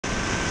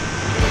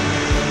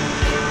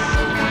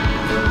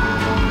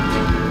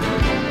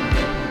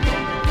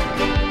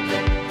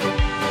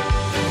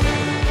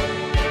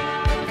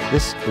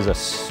This is a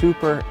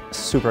super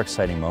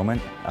exciting moment,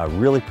 a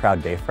really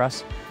proud day for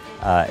us.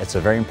 It's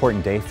a very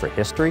important day for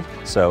history.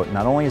 So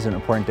not only is it an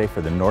important day for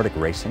the Nordic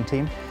racing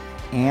team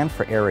and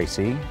for Air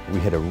AC, we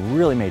hit a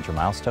really major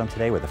milestone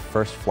today with the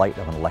first flight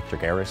of an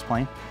electric air race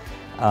plane.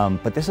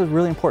 But this is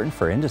really important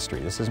for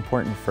industry. This is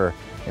important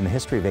in the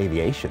history of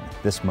aviation,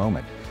 this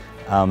moment.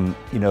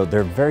 You know, there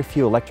are very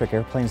few electric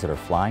airplanes that are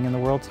flying in the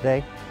world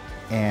today.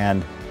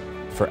 And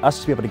for us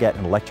to be able to get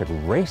an electric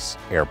race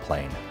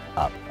airplane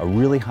up, a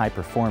really high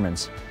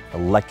performance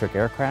electric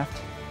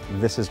aircraft,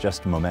 this is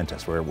just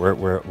momentous.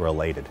 We're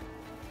elated.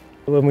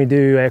 When we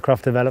do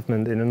aircraft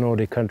development in the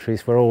Nordic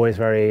countries, we're always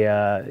very,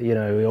 you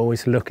know, we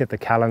always look at the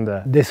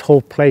calendar. This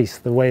whole place,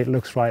 the way it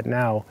looks right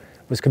now,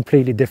 was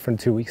completely different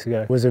 2 weeks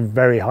ago. It was a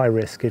very high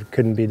risk. It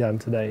couldn't be done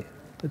today,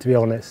 to be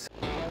honest.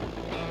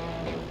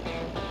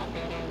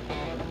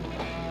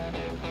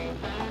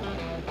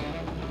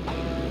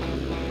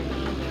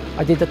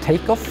 I did a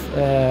takeoff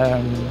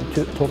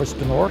towards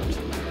the north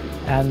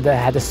and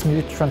had a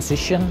smooth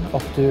transition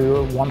up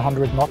to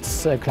 100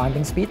 knots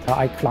climbing speed.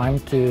 I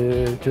climbed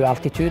to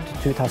altitude,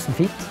 2,000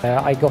 feet.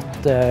 I got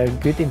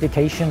good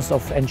indications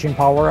of engine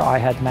power. I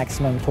had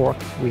maximum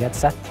torque we had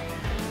set,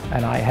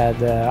 and I had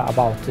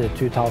about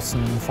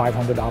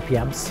 2,500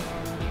 RPMs.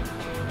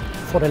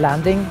 For the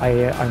landing,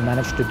 I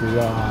managed to do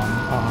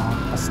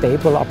a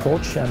stable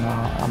approach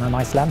and a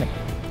nice landing.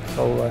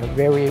 So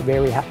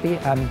very happy,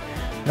 and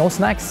no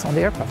snags on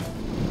the aircraft.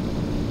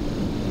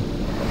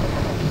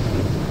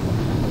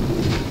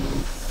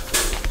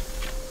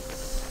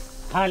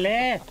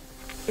 Härligt!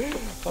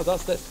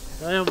 Fantastic.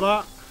 Bra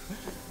jobbat!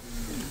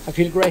 I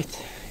feel great.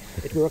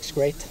 It works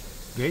great.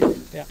 Great?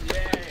 Yeah.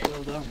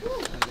 Well done.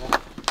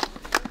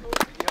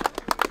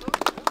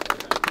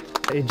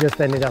 It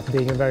just ended up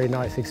being a very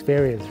nice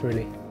experience,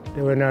 really.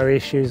 There were no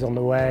issues on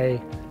the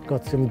way,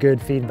 got some good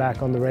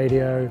feedback on the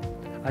radio.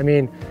 I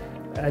mean,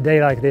 a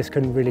day like this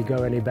couldn't really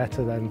go any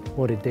better than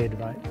what it did,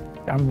 right?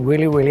 I'm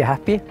really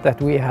happy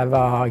that we have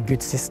a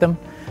good system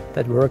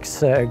that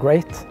works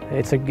great.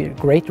 It's a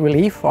great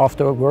relief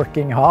after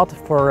working hard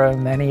for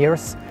many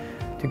years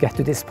to get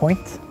to this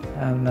point.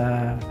 And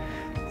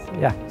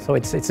yeah, so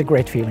it's a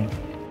great feeling.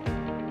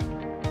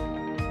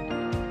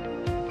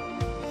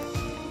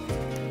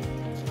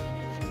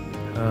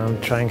 I'm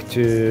trying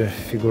to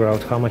figure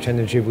out how much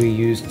energy we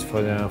used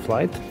for the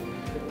flight.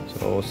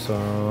 So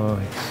also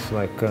it's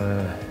like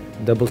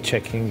double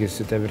checking, is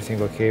it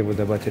everything okay with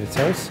the battery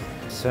cells.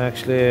 So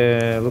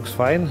actually looks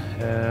fine.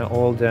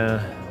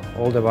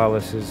 All the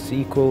values is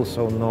equal,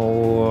 so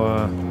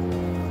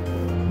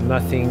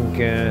nothing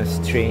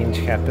strange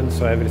happened.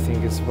 So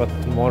everything is what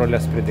more or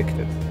less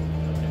predicted.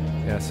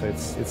 Yeah, so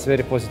it's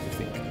very positive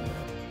thing.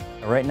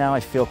 Right now I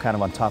feel kind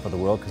of on top of the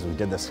world because we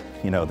did this,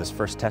 you know, this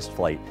first test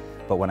flight.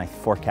 But when I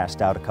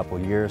forecast out a couple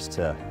of years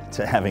to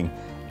having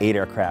 8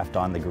 aircraft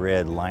on the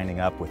grid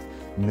lining up with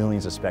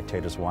millions of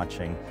spectators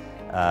watching,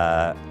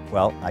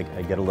 well,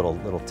 I get a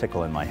little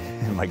tickle in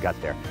my gut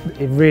there.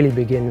 It really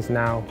begins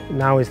now.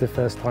 Now is the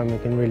first time we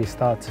can really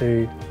start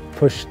to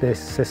push this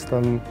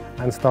system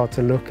and start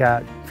to look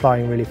at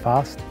flying really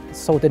fast.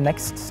 So the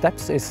next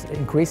steps is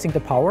increasing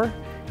the power,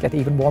 get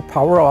even more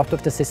power out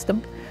of the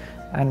system,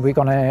 and we're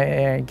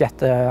gonna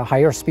get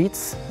higher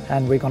speeds,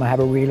 and we're gonna have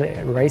a real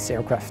race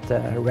aircraft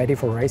ready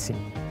for racing.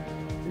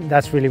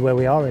 That's really where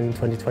we are in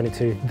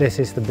 2022. This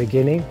is the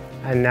beginning,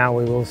 and now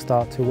we will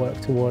start to work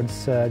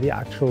towards the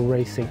actual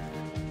racing.